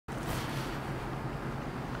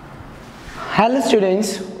Hello students,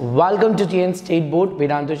 welcome to TN State Board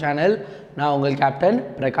Vedantu channel. நான் உங்கள் captain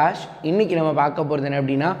Prakash. இன்னைக்கு நம்ம பார்க்க போறது என்ன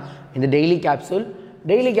அப்படினா இந்த டெய்லி கேப்சூல்.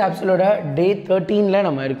 டெய்லி கேப்சூலோட டே 13ல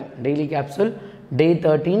நம்ம இருக்கோம். டெய்லி கேப்சூல் டே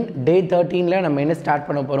 13ல நம்ம என்ன ஸ்டார்ட்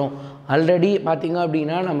பண்ண போறோம்? ஆல்ரெடி பாத்தீங்க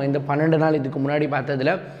அப்படினா நம்ம இந்த 12 நாள் இதுக்கு முன்னாடி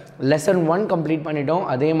பார்த்ததுல lesson 1 கம்ப்ளீட் பண்ணிட்டோம்.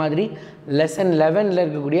 அதே மாதிரி lesson 11ல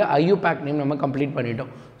இருக்கக்கூடிய IUPAC நேம் நம்ம கம்ப்ளீட்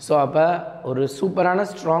பண்ணிட்டோம். ஸோ அப்போ ஒரு சூப்பரான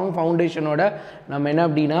ஸ்ட்ராங் ஃபவுண்டேஷனோட நம்ம என்ன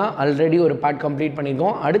அப்படின்னா ஆல்ரெடி ஒரு பார்ட் கம்ப்ளீட்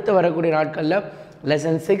பண்ணியிருக்கோம். அடுத்து வரக்கூடிய நாட்களில்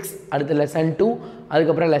lesson 6, அடுத்து lesson 2,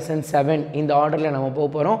 அதுக்கப்புறம் lesson 7 இந்த ஆர்டரில் நம்ம போக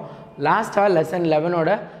போகிறோம். லாஸ்ட்டாக lesson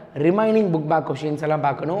 11ஓட remaining book back questions எல்லாம்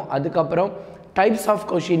பார்க்கணும். அதுக்கப்புறம் டைப்ஸ் ஆஃப்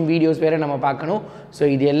கொஷின் வீடியோஸ் வேறு நம்ம பார்க்கணும். ஸோ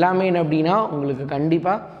இது எல்லாமே என்ன அப்படின்னா உங்களுக்கு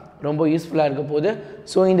கண்டிப்பாக ரொம்ப யூஸ்ஃபுல்லாக இருக்க போகுது.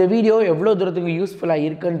 ஸோ இந்த வீடியோ எவ்வளோ தூரத்துக்கு யூஸ்ஃபுல்லாக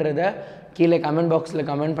இருக்குன்றத கீழே கமெண்ட் பாக்ஸில்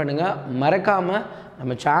கமெண்ட் பண்ணுங்கள். மறக்காமல்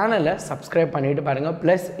நம்ம சேனலை சப்ஸ்கிரைப் பண்ணிவிட்டு பாருங்கள்.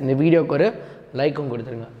 ப்ளஸ் இந்த வீடியோக்கு ஒரு லைக்கும்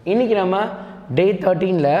கொடுத்துருங்க. இன்றைக்கி நம்ம டே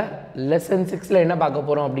 13ல் lesson 6ல் என்ன பார்க்க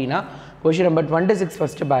போகிறோம் அப்படின்னா கொஷின் நம்பர் 26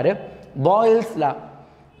 ஃபஸ்ட்டு பாரு. பாயில்ஸ் லா.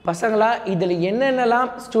 பசங்களா இதில் என்னென்னலாம்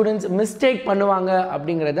ஸ்டூடெண்ட்ஸ் மிஸ்டேக் பண்ணுவாங்க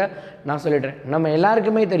அப்படிங்கிறத நான் சொல்லிடுறேன். நம்ம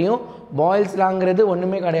எல்லாருக்குமே தெரியும் பாயில்ஸ் லாங்கிறது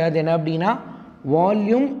ஒன்றுமே கிடையாது. என்ன அப்படின்னா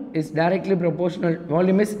volume is directly proportional,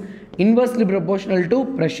 volume is inversely proportional to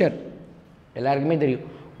pressure. எல்லாருக்குமே தெரியும்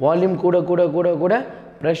வால்யூம் கூட கூட கூட கூட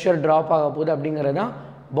ப்ரெஷர் ட்ராப் ஆக போகுது அப்படிங்கிறது தான்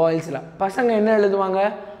பாயில்ஸ் லா. பசங்க என்ன எழுதுவாங்க?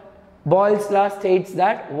 Boils law states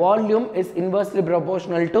that volume is inversely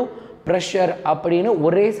proportional to pressure அப்படின்னு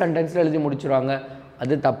ஒரே சென்டென்ஸில் எழுதி முடிச்சிருவாங்க.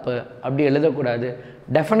 அது தப்பு. அப்படி எழுதக்கூடாது.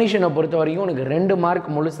 டெஃபனிஷனை பொறுத்த வரைக்கும் உனக்கு 2 மார்க்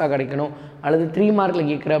முழுசாக கிடைக்கணும், அல்லது 3 மார்க்கில்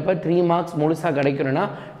கேட்குறப்ப 3 மார்க்ஸ் முழுசாக கிடைக்கணும்னா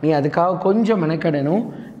நீ அதுக்காக கொஞ்சம் மெனக்கெடணும்.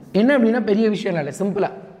 என்ன அப்படின்னா பெரிய விஷயம் இல்லை,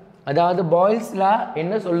 சிம்பிளாக. அதாவது பாயில்ஸ் லா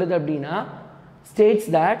என்ன சொல்லுது அப்படின்னா states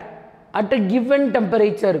that at a given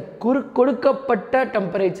temperature, கொடுக்கப்பட்ட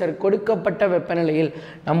டெம்பரேச்சர், கொடுக்கப்பட்ட வெப்பநிலையில்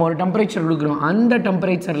நம்ம ஒரு டெம்பரேச்சர் கொடுக்குறோம். அந்த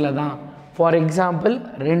டெம்பரேச்சரில் தான் ஃபார் எக்ஸாம்பிள்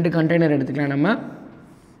 2 கண்டெய்னர் எடுத்துக்கலாம். நம்ம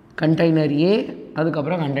கண்டெய்னர் ஏ,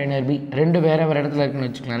 அதுக்கப்புறம் கண்டெய்னர் பி, 2 வேறு வேறு இடத்துல இருக்குன்னு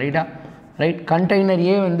வச்சுக்கலாம். ரைட்டா? ரைட். கண்டெய்னர்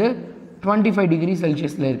ஏ வந்து 25 டிகிரி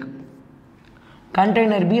செல்சியஸில் இருக்குது,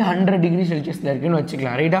 கண்டெய்னர் பி 100 டிகிரி செல்சியஸில் இருக்குதுன்னு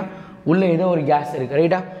வச்சுக்கலாம். ரைட்டா? உள்ளே ஏதோ ஒரு கேஸ் இருக்குது.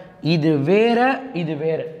 ரைட்டா? இது வேறு, இது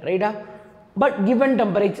வேறு. ரைட்டா? பட் கிவன்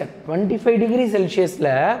டெம்பரேச்சர் 25 டிகிரி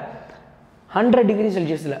செல்சியஸில் 100 டிகிரி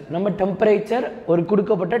செல்சியஸில் நம்ம டெம்பரேச்சர், ஒரு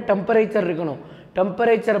கொடுக்கப்பட்ட டெம்பரேச்சர் இருக்கணும்.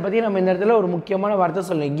 டெம்பரேச்சரை பற்றி நம்ம இந்த இடத்துல ஒரு முக்கியமான வார்த்தை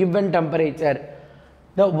சொல்லணும். Given temperature,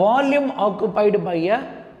 the volume occupied by a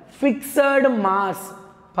fixed mass.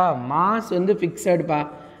 பா மாஸ் வந்து ஃபிக்ஸட் பா.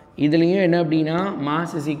 இதுலேயும் என்ன அப்படின்னா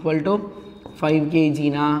மாஸ் இஸ் ஈக்குவல் டு 5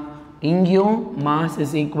 kgனா இங்கேயும் mass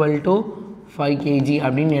is equal to 5 kg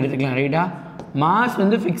அப்படின்னு எடுத்துக்கலாம். ரைட்டா? மாஸ்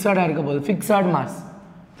வந்து ஃபிக்ஸடாக இருக்க போகுது.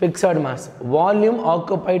 Fixed mass volume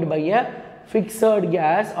occupied by a fixed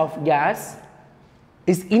case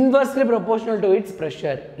is inversely proportional to its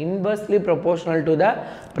pressure. Inversely proportional to the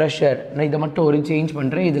pressure. நான் இதை மட்டும் ஒரு சேஞ்ச்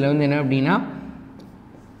பண்ணுறேன். இதில் வந்து என்ன அப்படின்னா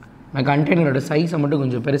நான் கண்டெய்னரோட சைஸை மட்டும்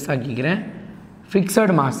கொஞ்சம் பெருசாக்கிக்கிறேன்.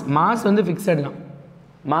 ஃபிக்ஸட் மாஸ் வந்து ஃபிக்ஸடு தான்.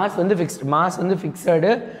 மாஸ் வந்து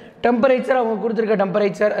ஃபிக்ஸடு. டெம்பரேச்சர் அவங்க கொடுத்துருக்க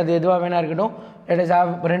டெம்பரேச்சர் அது எதுவாக வேணா இருக்கட்டும். லெட் அஸ்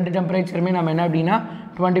 2 டெம்பரேச்சருமே நம்ம என்ன அப்படின்னா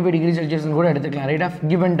 25 டிகிரி செல்சியஸ்னு கூட எடுத்துக்கலாம். ரைட்? ஆஃப்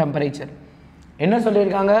கிவன் டெம்பரேச்சர் என்ன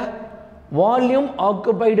சொல்லியிருக்காங்க? Volume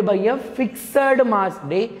occupied by a fixed mass.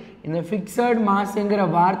 டே இந்த ஃபிக்ஸட் மாஸுங்கிற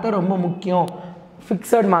வார்த்தை ரொம்ப முக்கியம்.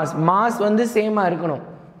 ஃபிக்ஸட் மாஸ் வந்து சேமாக இருக்கணும்.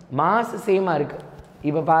 மாஸ் சேமாக இருக்குது.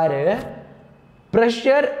 இப்போ பாரு,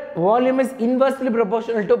 pressure volume is inversely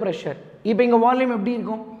proportional to pressure. இப்போ இங்கே வால்யூம் எப்படி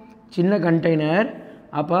இருக்கும்? சின்ன கண்டெய்னர்,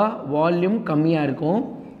 அப்போ வால்யூம் கம்மியாக இருக்கும்.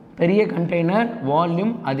 பெரிய கண்டெய்னர்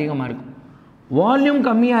வால்யூம் அதிகமாக இருக்கும். வால்யூம்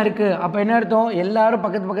கம்மியாக இருக்குது அப்போ என்ன அர்த்தம்? எல்லோரும்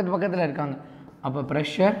பக்கத்தில் இருக்காங்க. அப்போ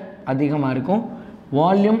ப்ரெஷர் அதிகமாக இருக்கும்.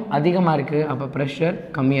 வால்யூம் அதிகமாக இருக்குது அப்போ ப்ரெஷர்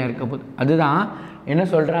கம்மியாக இருக்க போகுது. அதுதான் என்ன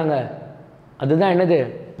சொல்கிறாங்க? அதுதான் என்னது?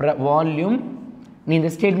 வால்யூம். நீ இந்த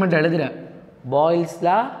ஸ்டேட்மெண்ட் எழுதுகிற boils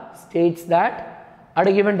law states that at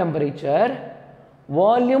a given temperature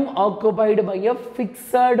volume occupied by a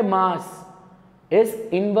fixed mass is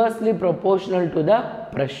inversely proportional to the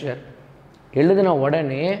pressure. எழுதுன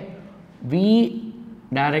உடனே V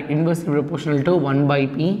direct inversely proportional to 1 by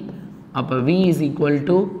P. அப்போ V is equal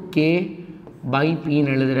to K by P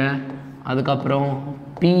ன்னு எழுதுகிறேன். அதுக்கப்புறம்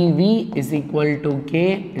PV is equal to K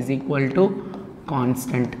is equal to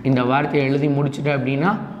constant. இந்த வார்த்தையை எழுதி முடிச்சுட்டு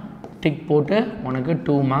அப்படின்னா டிக் போட்டு உனக்கு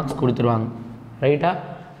 2 மார்க்ஸ் கொடுத்துருவாங்க. ரைட்டா?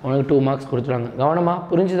 உனக்கு 2 மார்க்ஸ் கொடுத்துருவாங்க. கவனமாக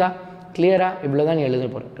புரிஞ்சுதா? கிளியராக? இவ்வளோ தான் நீ எழுத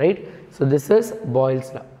போகிறேன். Right? So this is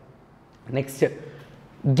boils law. Next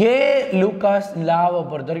K-Lucas லாவை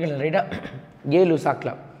பொறுத்த வரைக்கும் ரைட்டா? கே-லூசாக்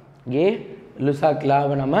லா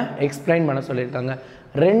லாவை நம்ம எக்ஸ்பிளைன் பண்ண சொல்லியிருக்காங்க.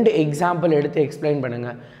 ரெண்டு எக்ஸாம்பிள் எடுத்து எக்ஸ்பிளைன்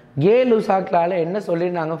பண்ணுங்கள். 𝑬𝒙𝒑𝒂 என்ன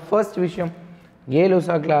சொல்லியிருந்தாங்க? ஃபர்ஸ்ட் விஷயம்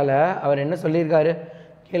𝑬𝒙𝒑𝒂 அவர் என்ன சொல்லியிருக்காரு?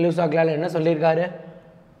 𝑬𝒙𝒑𝒂 என்ன சொல்லியிருக்காரு?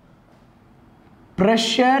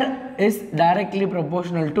 pressure is directly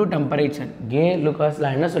proportional to temperature. 𝑬𝒙𝒑𝒂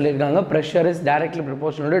என்ன சொல்லியிருக்காங்க? pressure is directly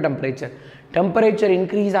proportional to temperature. temperature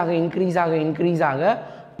increase ஆக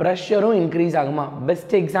ப்ரெஷரும் இன்க்ரீஸ் ஆகுமா?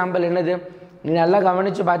 பெஸ்ட் எக்ஸாம்பிள் என்னது? நீ நல்லா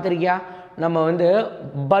கவனித்து பார்த்துருக்கியா? நம்ம வந்து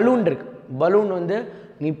பலூன் இருக்கு, பலூன் வந்து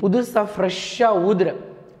நீ புதுசாக ஃப்ரெஷ்ஷாக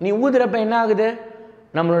நீ ஊதுறப்ப என்ன ஆகுது?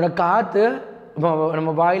 நம்மளோட காற்று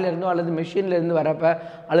நம்ம வாயிலிருந்தோ அல்லது மிஷின்லேருந்து வர்றப்ப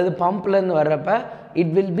அல்லது பம்ப்லேருந்து வர்றப்ப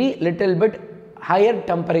it will be little bit higher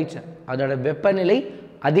temperature, அதோட வெப்பநிலை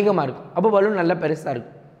அதிகமாக இருக்கும். அப்போ பலூன் நல்லா பெருசாக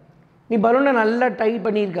இருக்கும். நீ பலூனை நல்லா டைட்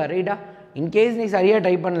பண்ணியிருக்கா, ரைட்டா? இன்கேஸ் நீ சரியாக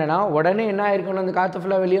டைப் பண்ணலனா உடனே என்ன ஆயிருக்கணும்? அந்த காற்று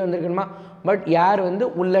ஃபுல்லாக வெளியே வந்திருக்கணுமா? பட் ஏர் வந்து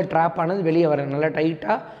உள்ளே ட்ராப் ஆனது வெளியே வர நல்லா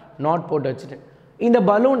டைட்டாக நாட் போட்டு வச்சுட்டு இந்த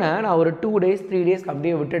பலூனை நான் ஒரு 2 days 3 days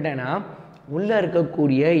அப்படியே விட்டுட்டேன்னா உள்ளே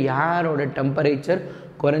இருக்கக்கூடிய ஏரோட டெம்பரேச்சர்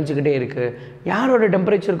குறைஞ்சிக்கிட்டே இருக்குது. ஏரோட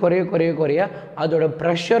டெம்பரேச்சர் குறைய அதோட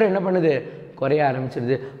ப்ரெஷர் என்ன பண்ணுது? குறைய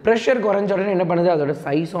ஆரம்பிச்சிருது. ப்ரெஷர் குறைஞ்ச உடனே என்ன பண்ணுது? அதோட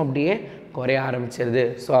சைஸும் அப்படியே குறைய ஆரம்பிச்சிருது.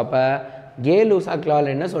 ஸோ அப்போ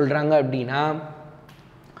𝑬𝒙𝒑𝒂 என்ன சொல்கிறாங்க அப்படின்னா,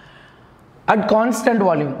 அட் கான்ஸ்டன்ட்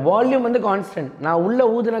வால்யூம் வந்து கான்ஸ்டன்ட். நான் உள்ளே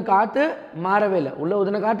ஊதின காற்று மாறவே இல்லை, உள்ளே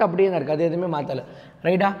ஊதின காற்று அப்படியே தான் இருக்குது, அது எதுவுமே மாற்றலை,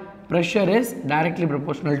 ரைட்டா? Pressure is directly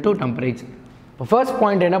proportional to temperature. இப்போ ஃபர்ஸ்ட்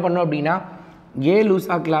பாயிண்ட் என்ன பண்ணோம் அப்படின்னா,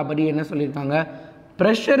 𝑬𝒙𝒑𝒂 படி என்ன சொல்லியிருக்காங்க?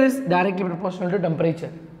 Pressure is directly proportional to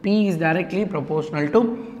temperature. P is directly proportional to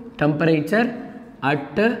temperature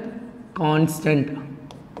at constant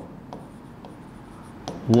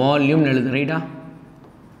volume எழுது, ரைட்டா?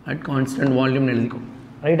 அட் கான்ஸ்டன்ட் வால்யூம் எழுதிக்கும்,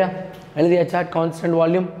 ரைட்டா? எழுதியாச்சா? அட் கான்ஸ்டன்ட்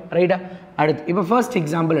வால்யூம், ரைட்டா? அடுத்து இப்போ ஃபர்ஸ்ட்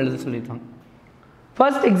எக்ஸாம்பிள் எழுத சொல்லியிருக்காங்க.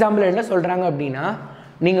 ஃபர்ஸ்ட் எக்ஸாம்பிள் என்ன சொல்கிறாங்க அப்படின்னா,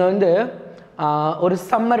 நீங்கள் வந்து ஒரு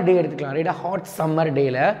சம்மர் டே எடுத்துக்கலாம், ரைட்டா? ஹாட் சம்மர்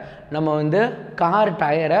டேயில் நம்ம வந்து கார்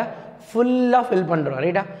டயரை ஃபுல்லாக ஃபில் பண்ணுறோம்,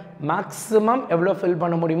 ரைட்டா? மேக்ஸிமம் எவ்வளோ ஃபில்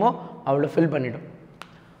பண்ண முடியுமோ அவ்வளோ ஃபில் பண்ணிட்டோம்.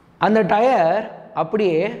 அந்த டயர்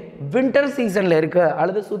அப்படியே வின்டர் சீசனில் இருக்க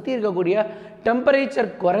அல்லது சுற்றி இருக்கக்கூடிய டெம்பரேச்சர்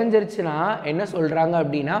குறைஞ்சிருச்சுன்னா என்ன சொல்கிறாங்க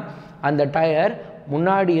அப்படின்னா, அந்த டயர்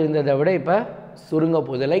முன்னாடி இருந்ததை விட இப்போ சுருங்க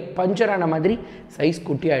போகுது, லைக் பஞ்சர் ஆன மாதிரி சைஸ்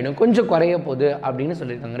குட்டி ஆகிடும், கொஞ்சம் குறைய போகுது அப்படின்னு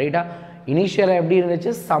சொல்லியிருக்காங்க, ரைட்டா? இனிஷியலாக எப்படி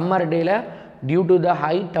இருந்துச்சு? சம்மர் டேயில் due to the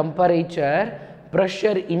high temperature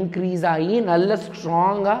pressure increase ஆகி நல்ல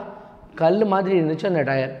ஸ்ட்ராங்காக கல் மாதிரி இருந்துச்சு அந்த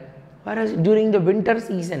டயர். வேறு டியூரிங் த வின்டர்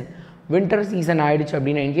சீசன் ஆகிடுச்சு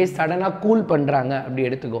அப்படின்னா, இன்கேஸ் சடனாக கூல் பண்ணுறாங்க அப்படி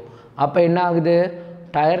எடுத்துக்கோ, அப்போ என்ன ஆகுது?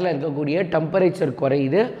 டயரில் இருக்கக்கூடிய டெம்பரேச்சர்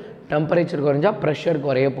குறையுது, டெம்பரேச்சர் குறைஞ்சா ப்ரெஷர்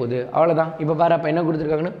குறைய போகுது, அவ்வளோதான். இப்போ பாரு, அப்போ என்ன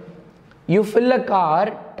கொடுத்துருக்காங்கன்னு, you fill a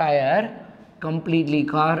car tyre completely,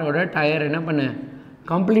 காரோட டயர் என்ன பண்ணு?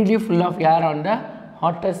 Completely full of air on the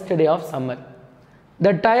hottest day of summer.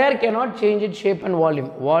 The tyre cannot change it shape and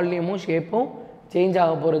வால்யூமும் ஷேப்பும் change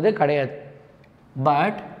ஆக போகிறது கிடையாது.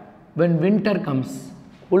 பட் when winter comes,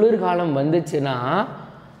 குளிர்காலம் வந்துச்சுன்னா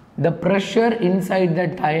the pressure inside the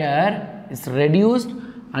tire is reduced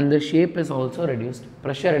and the shape is also reduced.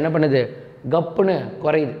 pressure என்ன பண்ணுது? கப்புன்னு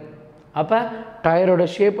குறையுது, அப்போ டயரோட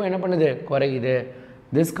ஷேப்பும் என்ன பண்ணுது? குறையுது.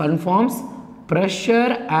 this confirms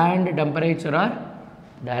pressure and temperature are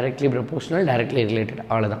directly proportional, directly related,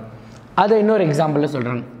 அவ்வளோதான். அதை இன்னொரு எக்ஸாம்பிளில்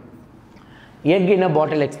சொல்கிறாங்க. எக் இன் அ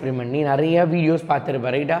பாட்டில் எக்ஸ்பெரிமெண்ட். நீ நிறைய வீடியோஸ் பார்த்துருப்ப,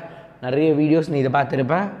 ரைட்டா? நிறைய வீடியோஸ் நீ இதை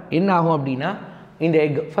பார்த்துருப்பேன். என்ன ஆகும் அப்படின்னா, இந்த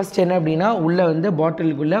எக் ஃபஸ்ட் என்ன அப்படின்னா, உள்ளே வந்து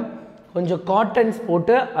பாட்டிலுக்குள்ளே கொஞ்சம் காட்டன்ஸ்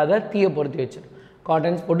போட்டு அதை தீயை பொருத்தி வச்சிரு.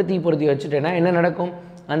 காட்டன்ஸ் போட்டு தீ பொருத்தி வச்சுட்டேன்னா என்ன நடக்கும்?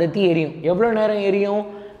 அந்த தீ எரியும். எவ்வளோ நேரம் எரியும்?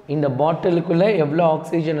 இந்த பாட்டிலுக்குள்ளே எவ்வளோ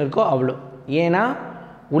ஆக்சிஜன் இருக்கோ அவ்வளோ. ஏன்னா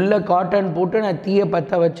உள்ளே காட்டன் போட்டு நான் தீயை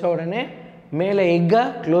பற்ற வச்ச உடனே மேலே எக்கை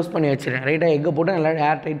க்ளோஸ் பண்ணி வச்சுட்டேன், ரைட்டாக? எக்கை போட்டு நல்லா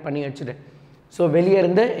ஏர் டைட் பண்ணி வச்சுட்டேன். ஸோ வெளியே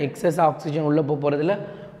இருந்து எக்ஸஸ் ஆக்சிஜன் உள்ளே போகிறதில்ல,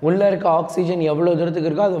 உள்ளே இருக்க ஆக்சிஜன் எவ்வளோ தூரத்துக்கு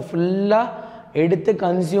இருக்கோ அதை ஃபுல்லாக எடுத்து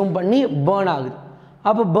கன்சியூம் பண்ணி பேர்ன் ஆகுது.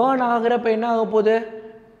 அப்போ பேர்ன் ஆகிறப்ப என்ன ஆக போகுது?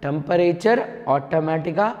 டெம்பரேச்சர்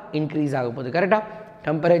ஆட்டோமேட்டிக்காக இன்க்ரீஸ் ஆக போகுது, கரெக்டாக?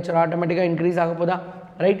 டெம்பரேச்சர் ஆட்டோமேட்டிக்காக இன்க்ரீஸ் ஆக போதா,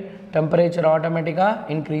 ரைட்? டெம்பரேச்சர் ஆட்டோமேட்டிக்காக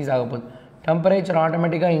இன்க்ரீஸ் ஆக போகுது. டெம்பரேச்சர்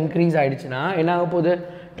ஆட்டோமேட்டிக்காக இன்க்ரீஸ் ஆகிடுச்சுன்னா என்ன ஆக போகுது?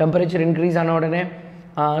 டெம்பரேச்சர் இன்க்ரீஸ் ஆன உடனே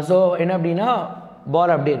ஸோ என்ன அப்படின்னா,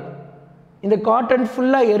 பால் அப்படியே இருக்கும். இந்த காட்டன்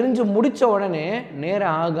ஃபுல்லாக எரிஞ்சு முடித்த உடனே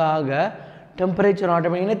நேரம் ஆக ஆக டெம்பரேச்சர்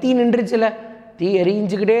ஆட்டோமேட்டிக்காக, தீ நின்றுச்சுல, தீ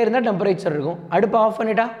எரிஞ்சுக்கிட்டே இருந்தால் டெம்பரேச்சர் இருக்கும். அடுப்பு ஆஃப்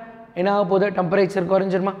பண்ணிட்டா என்ன ஆக போகுது? டெம்பரேச்சர்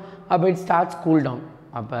குறைஞ்சிருமா? அப்போ இட் ஸ்டார்ட்ஸ் கூல் டவுன்.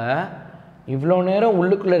 அப்போ இவ்வளோ நேரம்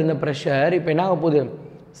உள்ளுக்குள்ளே இருந்த ப்ரெஷர் இப்போ என்ன ஆக போகுது?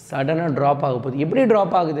 சடனாக ட்ராப் ஆக போகுது. எப்படி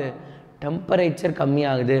ட்ராப் ஆகுது? டெம்பரேச்சர்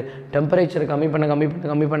கம்மியாகுது. டெம்பரேச்சர்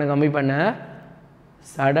கம்மி பண்ண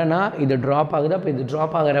சடனாக இது ட்ராப் ஆகுது. அப்போ இது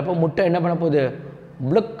ட்ராப் ஆகிறப்போ முட்டை என்ன பண்ண போகுது?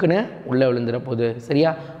 ப்ளக்குன்னு உள்ளே விழுந்துட போகுது,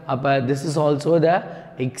 சரியா? அப்போ this is also the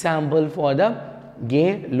example for the K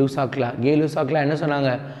லூசாக்கில் என்ன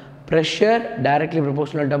சொன்னாங்க? Pressure directly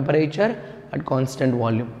proportional temperature at constant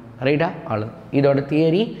volume. ரைட்டா? அவ்வளோ இதோட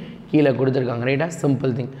தியரி கீழே கொடுத்துருக்காங்க. ரைட்டா?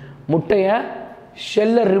 Simple thing. முட்டையை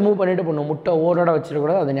ஷெல்லை ரிமூவ் பண்ணிட்டு போடணும். முட்டை ஓரோட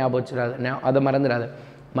வச்சிடக்கூடாது, அதை ஞாபகம் வச்சிடாது, அதை மறந்துடாது.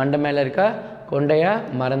 மண்டை மேலே இருக்க கொண்டையை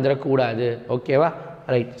மறந்துடக்கூடாது. ஓகேவா?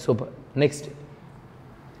 Right, super.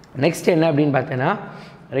 நெக்ஸ்ட் என்ன அப்படின்னு பார்த்தேன்னா,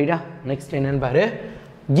 ரைட்டா, நெக்ஸ்ட் என்னன்னு பாரு.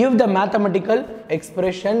 Give the mathematical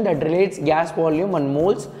expression that relates gas volume and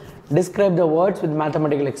moles. Describe the words with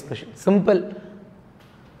mathematical expression. Simple.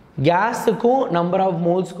 கேஸுக்கும் number of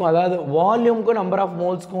மோல்ஸ்க்கும், அதாவது வால்யூமுக்கும் நம்பர் ஆஃப்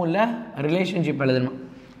மோல்ஸ்க்கும் உள்ள ரிலேஷன்ஷிப் எழுதணும்.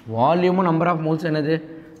 வால்யூமும் நம்பர் ஆஃப் மோல்ஸ் என்னது?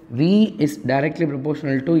 V is directly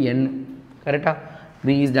proportional to N. கரெக்டாக? V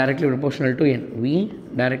is directly proportional to N. V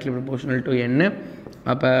directly proportional to N.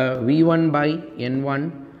 அப்போ V1 by N1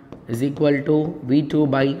 is equal to V2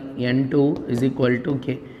 by N2 is equal to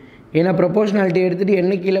K. ஏன்னா proportionality எடுத்துகிட்டு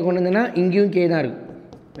என்ன கீழே கொண்டு வந்தேன்னா இங்கேயும் K தான் இருக்கும்.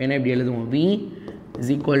 ஏன்னா இப்படி எழுதுவோம். V is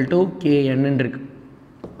equal to KN இருக்கு.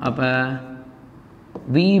 அப்போ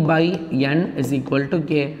V by N is equal to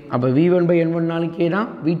K. அப்போ V1 by N1 நாலும் K தான்,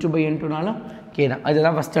 V2 by N2 நாலும் K தான்.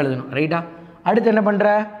 அதுதான் ஃபஸ்ட்டு எழுதணும். ரைட்டா? அடுத்து என்ன பண்ணுற?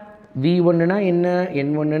 V1னா என்ன,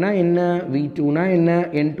 N1னா என்ன, V2னா என்ன,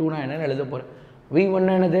 N2னா என்னன்னு எழுத போகிறேன். V1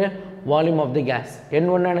 என்னது? Volume of the case.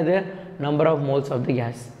 N1 என்னது? Number of moles of the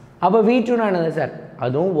case. அப்போ V2னா என்னது சார்?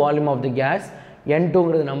 அதுவும் volume of the case.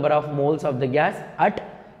 N2ங்கிறது number of moles of the case at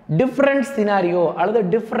different scenario அல்லது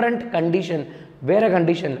டிஃப்ரெண்ட் கண்டிஷன். வேறு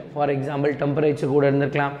கண்டிஷன், ஃபார் எக்ஸாம்பிள் டெம்பரேச்சர் கூட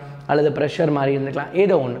இருந்திருக்கலாம் அல்லது pressure மாதிரி இருந்திருக்கலாம்,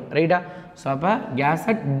 ஏதோ ஒன்று. ரைட்டா? ஸோ அப்போ case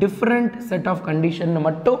at different set of condition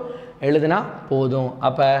மட்டும் எழுதுனா போதும்.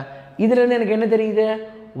 அப்போ இதுலேருந்து எனக்கு என்ன தெரியுது?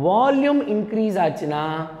 வால்யூம் இன்க்ரீஸ் ஆச்சுன்னா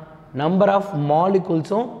நம்பர் ஆஃப்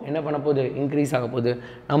மாலிகுல்ஸும் என்ன பண்ண போகுது? இன்க்ரீஸ் ஆக போகுது.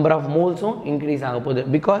 நம்பர் ஆஃப் மோல்ஸும் இன்க்ரீஸ் ஆக போகுது.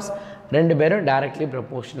 பிகாஸ் ரெண்டு பேரும் டைரக்ட்லி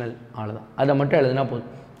ப்ரொபோர்ஷனல். அவ்வளோதான், அதை மட்டும் எழுதுனா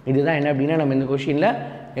போதும். இதுதான் என்ன அப்படின்னா நம்ம இந்த கொஷினில்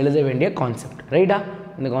எழுத வேண்டிய கான்செப்ட். ரைட்டா?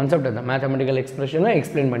 இந்த கான்செப்ட் தான் மேத்தமெட்டிக்கல் எக்ஸ்பிரஷனில்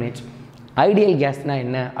எக்ஸ்பிளைன் பண்ணிடுச்சு. ஐடியல் கேஸ்னால்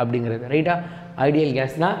என்ன அப்படிங்கிறது. ரைட்டா? ஐடியல்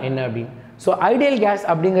கேஸ்னால் என்ன அப்படின்னு. ஸோ ஐடியல் கேஸ்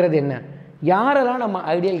அப்படிங்கிறது என்ன? யாரெல்லாம் நம்ம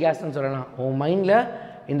ஐடியல் கேஸ்ன்னு சொல்லலாம்? உன் மைண்டில்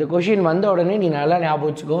இந்த கொஷின் வந்த உடனே நீ நல்லா ஞாபகம்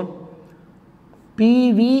வச்சுக்கோ.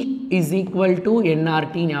 PV is equal to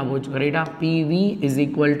nRT ஞாபகம் வச்சுக்கோ. ரைட்டா? PV is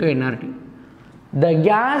equal to nRT. The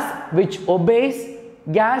gas which obeys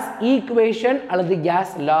gas equation அல்லது gas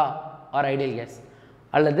law or ideal gas.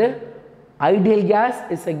 அல்லது ideal gas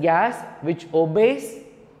is a gas which obeys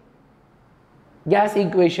gas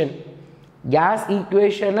equation. gas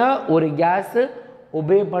equation ஒரு gas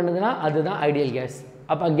obey பண்ணுதுன்னா அதுதான் ideal gas.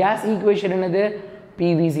 அப்போ gas equation என்னது?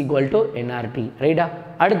 PV is equal to nRT. ரைட்டா?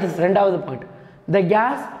 அடுத்து ரெண்டாவது point. The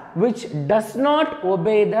gas which does not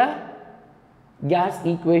obey the gas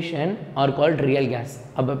equation are called real gas.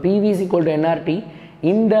 அப்போ PV is equal to nRT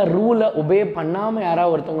இந்த ரூலை ஒபே பண்ணாமல்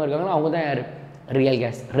யாராவது ஒருத்தவங்க இருக்காங்கன்னா அவங்க தான் யார்? Real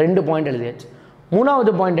case. ரெண்டு பாயிண்ட் எழுதியாச்சு.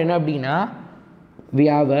 மூணாவது பாயிண்ட் என்ன அப்படின்னா, we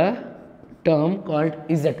have a term called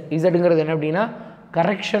Z. Zங்கிறது என்ன அப்படின்னா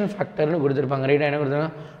கரெக்ஷன் ஃபேக்டர்னு கொடுத்துருப்பாங்க. ரைட்டா? என்ன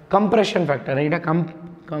கொடுத்துருக்காங்க? Compression factor. ரைட்டா?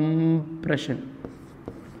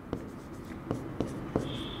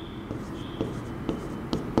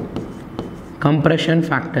 Compression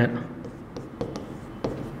factor.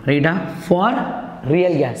 ரைட்டா? For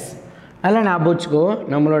real case. அதெல்லாம் ஞாபகம் வச்சுக்கோ.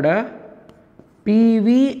 நம்மளோட PV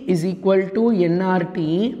is equal to nRT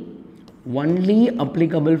only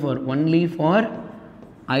applicable for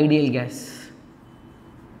ideal gas.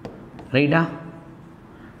 ரைட்டா?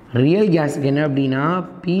 ரியல் கேஸுக்கு என்ன அப்படின்னா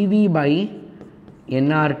PV by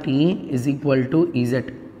nRT is equal to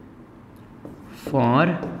Z for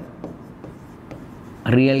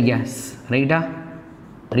real gas. ரைட்டா?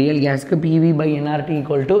 Real கேஸ்க்கு PV by nRT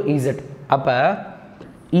equal to Z. அப்போ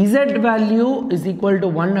Z value is equal to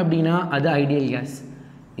 1 அப்படின்னா அது ideal case.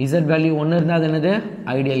 Z value 1 இருந்தால் அது என்னது?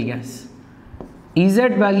 Ideal case.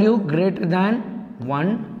 Z value greater than 1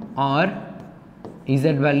 or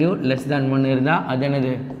Z value less than 1 இருந்தால் அது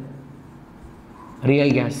என்னது?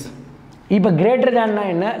 Real case. இப்போ கிரேட்டர் தேன்னா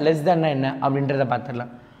என்ன, லெஸ் தேன்னா என்ன அப்படின்றத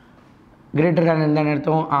பார்த்துடலாம். கிரேட்டர் தேன் என்ன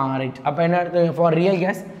அர்த்தம்? ரைட். அப்போ என்ன அர்த்தம்? ஃபார் ரியல்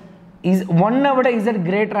கேஸ் இஸ் 1 விட Z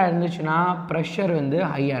கிரேட்டராக இருந்துச்சுன்னா ப்ரெஷர் வந்து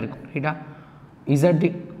ஹையாக இருக்கும். ரைட்டா? Z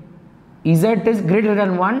is greater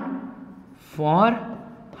than 1 for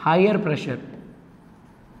higher pressure.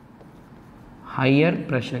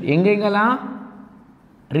 எங்கெங்கெல்லாம்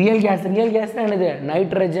ரியல் கேஸ் தான் என்னது?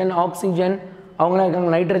 நைட்ரஜன், ஆக்சிஜன், அவங்களாம்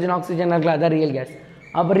இருக்காங்க. நைட்ரஜன், ஆக்சிஜன் இருக்கலாம், அதான் ரியல் கேஸ்.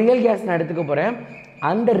 அப்போ ரியல் கேஸ் நான் எடுத்துக்க போகிறேன்.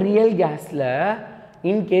 அந்த ரியல் கேஸில்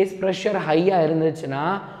இன்கேஸ் ப்ரெஷர் ஹையாக இருந்துச்சுன்னா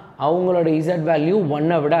அவங்களோட Z வேல்யூ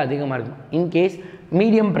 1 விட அதிகமாக இருக்கும். இன்கேஸ்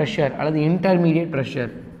மீடியம் ப்ரெஷர் அல்லது இன்டர்மீடியட்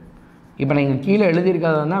ப்ரெஷர், இப்போ நீங்கள் கீழே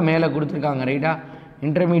எழுதியிருக்கிறதா தான் மேலே கொடுத்துருக்காங்க. ரைட்டா?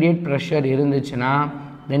 இன்டர்மீடியட் ப்ரெஷர் இருந்துச்சுன்னா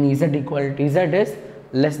then z equal to z is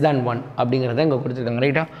less than 1 அப்படிங்கிறத இங்கே கொடுத்துருக்காங்க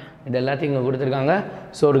ரைட்டா. இது எல்லாத்தையும் இங்கே கொடுத்துருக்காங்க.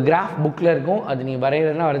 ஸோ ஒரு கிராஃப் புக்கில் இருக்கும், அது நீ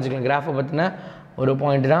வரைகிறதுனா வரைஞ்சிக்கலாம். கிராஃபை பற்றின ஒரு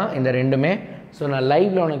பாயிண்ட் தான் இந்த ரெண்டுமே. ஸோ நான்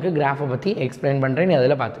லைவில் உனக்கு கிராஃபை பற்றி எக்ஸ்பிளைன் பண்ணுறேன், நீ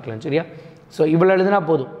அதில் பார்த்துக்கலாம் சரியா. ஸோ இவ்வளோ எழுதுனா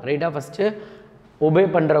போதும் ரைட்டா. ஃபஸ்ட்டு ஒபே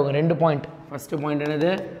பண்ணுறவங்க 2 பாயிண்ட். ஃபஸ்ட்டு பாயிண்ட்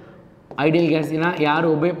என்னது, ஐடியல் கேஸ்னா யார்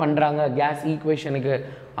ஒபே பண்ணுறாங்க கேஸ் ஈக்குவேஷனுக்கு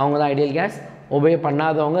அவங்க தான் ஐடியல் கேஸ், ஒபே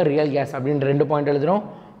பண்ணாதவங்க ரியல் கேஸ் அப்படின்னு 2 பாயிண்ட் எழுதுகிறோம்.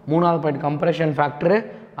 3வது பாயிண்ட் கம்ப்ரெஷன் ஃபேக்டரு.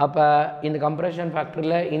 அப்போ இந்த கம்ப்ரெஷன்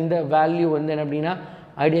ஃபேக்டரில் இந்த வேல்யூ வந்து என்ன அப்படின்னா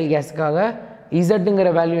ஐடியல் கேஸுக்காக இசட்டுங்கிற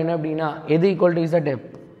வேல்யூ என்ன அப்படின்னா எது equal to Z,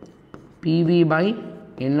 PV by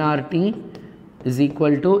NRT is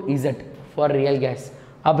equal to Z for real case.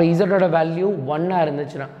 அப்போ இசட்டோட வேல்யூ 1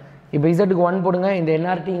 இருந்துச்சுன்னா இப்போ இசட்டுக்கு 1 போடுங்க, இந்த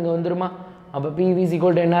என்ஆர்டி இங்கே வந்துருமா, அப்போ PV is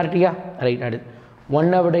equal to என்ஆர்டியா right. அடுத்து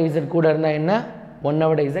 1 விட இசட் கூட இருந்தால் என்ன,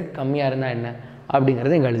 1 விட இசட் கம்மியாக இருந்தால் என்ன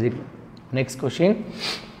அப்படிங்கிறது இங்கே எழுதிருக்கோம். Next question,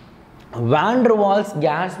 van der Waals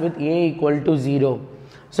gas with A equal to 0.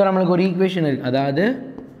 So நம்மளுக்கு ஒரு ஈக்குவேஷன் இருக்குது, அதாவது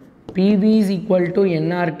PV is equal to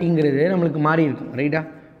nRTங்கிறது நம்மளுக்கு மாறி இருக்கும் ரைட்டா.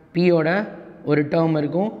 Pயோட ஒரு டேர்ம்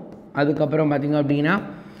இருக்கும், அதுக்கப்புறம் பார்த்திங்க அப்படின்னா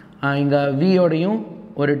இங்கே Vயோடையும்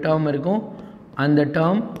ஒரு டேர்ம் இருக்கும், அந்த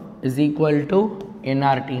term is equal to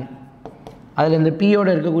nRT. அதில் இந்த Pயோட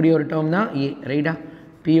இருக்கக்கூடிய ஒரு டேர்ம் தான் A ரைட்டா.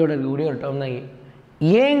 Pயோட இருக்கக்கூடிய ஒரு டேர்ம் தான் A.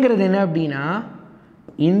 ஏங்கிறது என்ன அப்படின்னா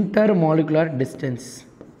இன்டர் மாலிகுலர் டிஸ்டன்ஸ்.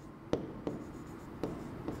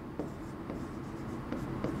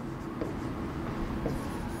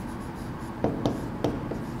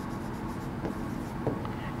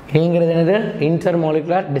 ஏங்கிறது என்னது, இன்டர்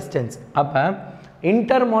மாலிகுலர் டிஸ்டன்ஸ். அப்போ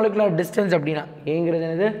இன்டர் மாலிகுலர் டிஸ்டன்ஸ் அப்படின்னா ஏங்கிறது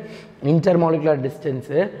என்னது, இன்டர் மாலிகுலர்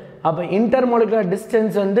டிஸ்டன்ஸு. அப்போ இன்டர் மாலிகுலர்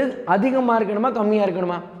டிஸ்டன்ஸ் வந்து அதிகமாக இருக்கணுமா கம்மியாக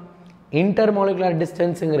இருக்கணுமா, inter molecular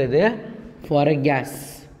டிஸ்டன்ஸுங்கிறது for a case.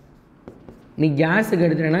 நீ கேஸுக்கு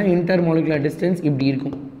எடுத்துட்டேன்னா இன்டர் மாலிகுலர் டிஸ்டன்ஸ் இப்படி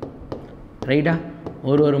இருக்கும் ரைட்டா,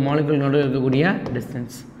 ஒரு மாலிகுல் நடுவில் இருக்கக்கூடிய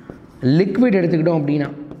டிஸ்டன்ஸ். லிக்விட் எடுத்துக்கிட்டோம்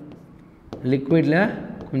அப்படின்னா லிக்விடில்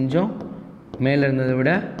கொஞ்சம் மேலே இருந்ததை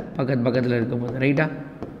விட பக்கத்தில் இருக்க போகுது ரைட்டா,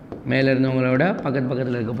 மேலே இருந்தவங்கள விட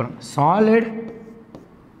பக்கத்தில் இருக்க போகிறோம். சாலிட்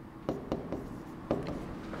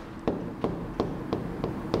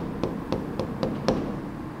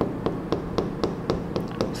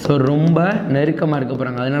ஸோ ரொம்ப நெருக்கமாக இருக்க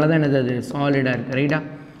போகிறாங்க, அதனால தான் என்னது அது சாலிடாக இருக்குது ரைட்டா.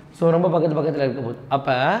 ஸோ ரொம்ப பக்கத்தில் இருக்க போகுது.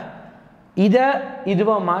 அப்போ இதை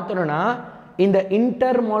இதுவாக மாற்றணும்னா இந்த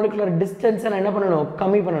இன்டர் மாலிகுலர் டிஸ்டன்ஸை நான் என்ன பண்ணணும்,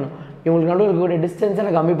 கம்மி பண்ணணும். இவங்களுக்கு நடுவில் இருக்கக்கூடிய டிஸ்டன்ஸை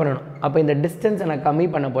நான் கம்மி பண்ணணும். அப்போ இந்த டிஸ்டன்ஸை நான் கம்மி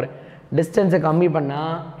பண்ண போகிறேன். டிஸ்டன்ஸை கம்மி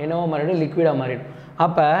பண்ணால் என்னவோ மாறிடும், லிக்விடாக மாறிடும்.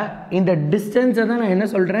 அப்போ இந்த டிஸ்டன்ஸை தான் நான் என்ன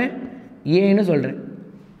சொல்கிறேன், ஏன்னு சொல்கிறேன்.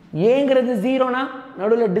 ஏங்கிறது 0னா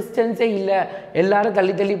நடுவில் டிஸ்டன்ஸே இல்லை, எல்லாரும்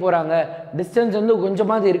தள்ளி போகிறாங்க, டிஸ்டன்ஸ் வந்து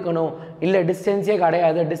கொஞ்சமாவது இருக்கணும், இல்லை டிஸ்டன்ஸே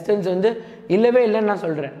கிடையாது, டிஸ்டன்ஸ் வந்து இல்லவே இல்லைன்னு நான்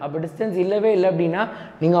சொல்கிறேன். அப்போ டிஸ்டன்ஸ் இல்லவே இல்லை அப்படின்னா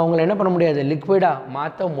நீங்கள் அவங்கள என்ன பண்ண முடியாது, லிக்விடாக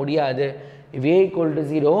மாற்ற முடியாது. if A equal to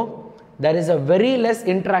 0 there is a very less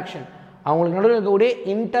interaction. அவங்களுக்கு நடுவில் இருக்கக்கூடிய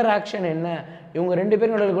இன்டராக்ஷன் என்ன, இவங்க 2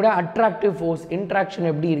 பேரும் நடுவில் இருக்கக்கூடிய அட்ராக்டிவ் ஃபோர்ஸ் இன்ட்ராக்ஷன்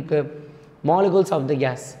எப்படி இருக்குது, molecules of the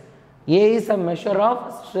case. A is a measure of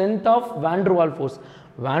strength of van der Waals force.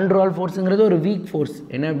 van der Waals ஃபோர்ஸுங்கிறது ஒரு வீக் ஃபோர்ஸ்.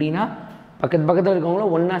 என்ன அப்படின்னா பக்கத்தில் இருக்கவங்கள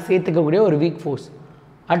ஒன்றா சேர்த்துக்கக்கூடிய ஒரு week force.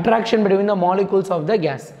 Attraction between the molecules of the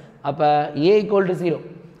case. அப்போ A equal to 0.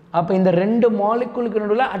 அப்போ இந்த 2 மாலிகுலுக்கு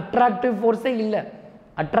நடுவில் அட்ராக்டிவ் ஃபோர்ஸே இல்லை.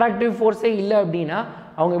 அட்ராக்டிவ் ஃபோர்ஸே இல்லை அப்படின்னா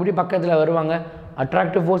அவங்க எப்படி பக்கத்தில் வருவாங்க,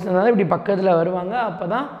 அட்ராக்டிவ் ஃபோர்ஸ் இருந்தால் இப்படி பக்கத்தில் வருவாங்க. அப்போ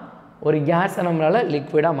தான் ஒரு கேஸை நம்மளால்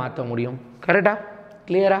லிக்விடாக மாற்ற முடியும். கரெக்டாக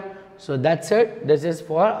கிளியரா? So that's it. This is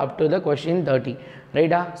for up to the question 30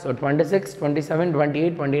 ரைட்டா. ஸோ 26, 27,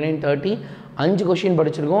 28, 29, 30 5 கொஷின்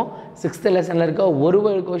படிச்சிருக்கோம். 6th லெசனில் இருக்க ஒரு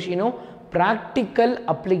கொஷினும் ப்ராக்டிக்கல்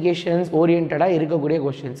அப்ளிகேஷன்ஸ் ஓரியன்டாக இருக்கக்கூடிய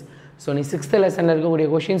கொஷின்ஸ். ஸோ நீ 6th லெசனில் இருக்கக்கூடிய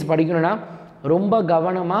கொஷின்ஸ் படிக்கணும்னா ரொம்ப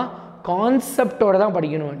கவனமாக கான்செப்டோடு தான்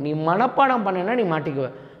படிக்கணும். நீ மனப்பாடம் பண்ணனா நீ மாட்டிக்குவ.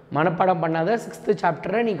 மனப்பாடம் பண்ணாத 6th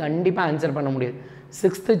சாப்டரை நீ கண்டிப்பாக ஆன்சர் பண்ண முடியாது.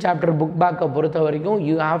 6th சாப்டர் புக் பேக்கை பொறுத்த வரைக்கும்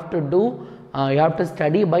you have to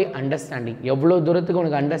study by understanding. எவ்வளோ தூரத்துக்கு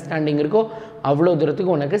உனக்கு அண்டர்ஸ்டாண்டிங் இருக்கோ அவ்வளோ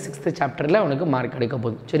தூரத்துக்கு உனக்கு 6th சாப்டரில் உனக்கு மார்க் கிடைக்க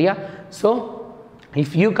போகுது. சரியா? So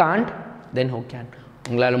if you can't then who can.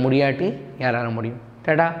 உங்களால் முடியாட்டி யாரால முடியும்?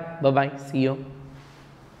 டடா, பபாய், see you.